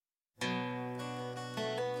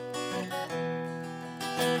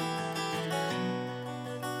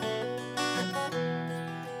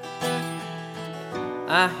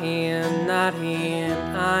I am not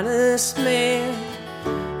an honest man.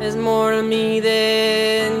 There's more to me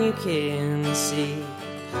than you can see.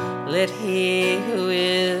 Let he who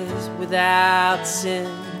is without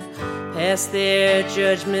sin pass their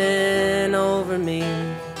judgment over me.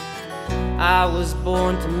 I was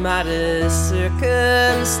born to modest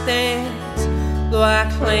circumstance, though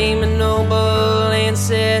I claim a noble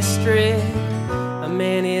ancestry. A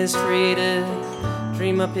man is free to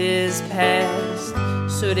dream up his past,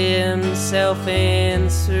 suit himself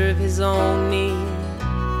and serve his own need.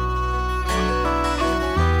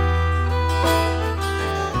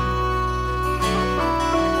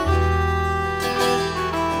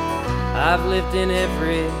 I've lived in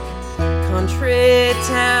every country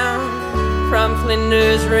town, from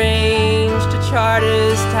Flinders Range to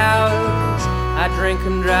Charters Towers. I drank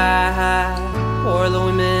 'em dry, pour the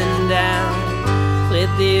women down, fled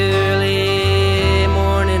the early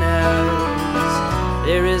morning hours.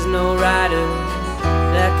 There is no rider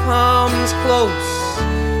that comes close,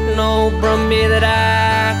 no brumby that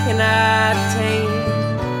I cannot tame.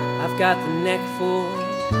 I've got the neck for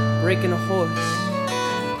breaking a horse.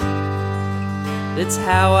 That's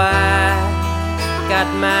how I got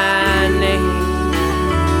my name.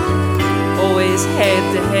 Always had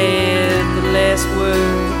to have the last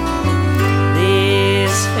word,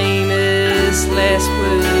 this famous last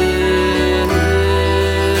word.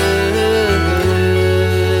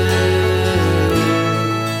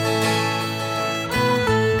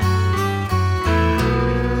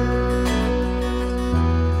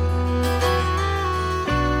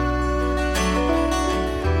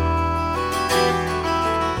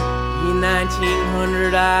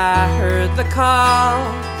 1900 I heard the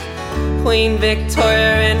call, Queen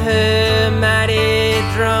Victoria and her mighty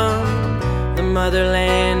drum. The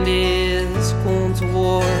motherland is going to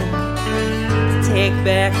war to take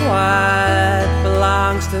back what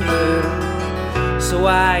belongs to her. So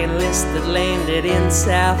I enlisted, landed in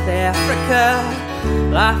South Africa.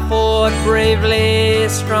 I fought bravely,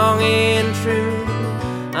 strong and true.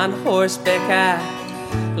 On horseback I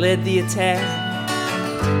led the attack,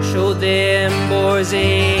 showed them boys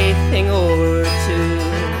a thing or two.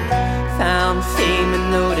 Found fame and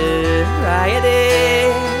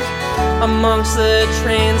notoriety amongst the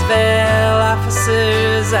Transvaal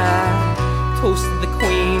officers. I toasted the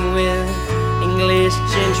Queen with English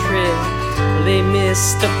gentry. They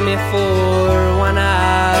mistook me for one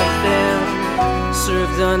of them.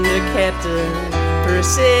 Served under Captain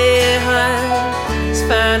Percy Hunt. His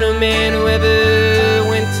final man who ever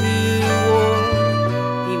went to war.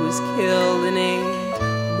 He was killed in a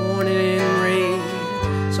morning raid.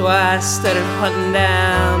 So I started hunting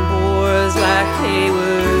down boys like they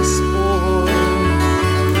were sport.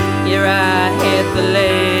 Here I had the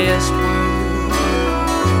last word,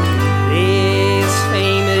 this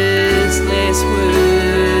famous last word.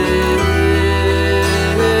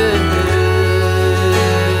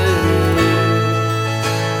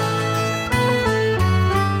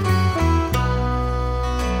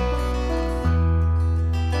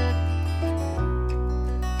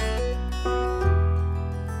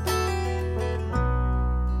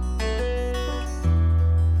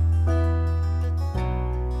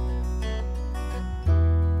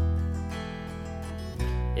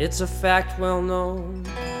 It's a fact well known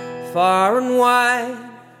far and wide,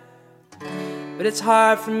 but it's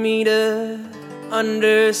hard for me to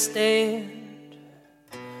understand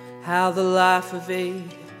how the life of a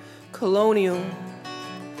colonial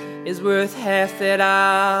is worth half that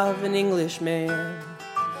of an Englishman.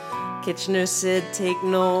 Kitchener said take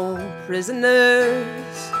no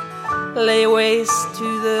prisoners, lay waste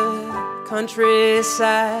to the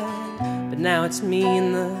countryside, but now it's me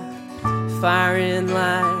in the firing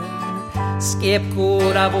line,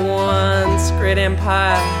 scapegoat of a once great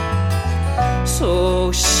empire.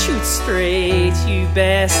 So shoot straight, you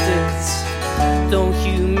bastards, don't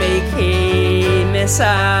you make a mess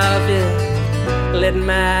of it. Let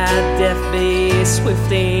my death be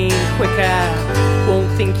swift and quick, I won't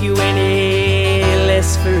think you any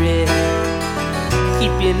less for it.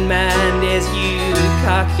 Keep in mind as you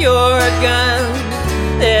cock your gun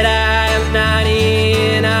that I am not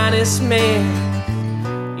an honest man.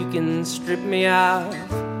 You can strip me of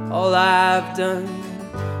all I've done,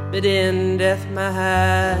 but in death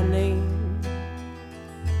my name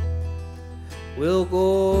will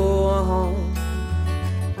go on.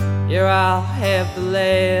 Here I'll have the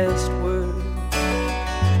last word,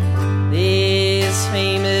 this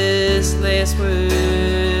famous last word.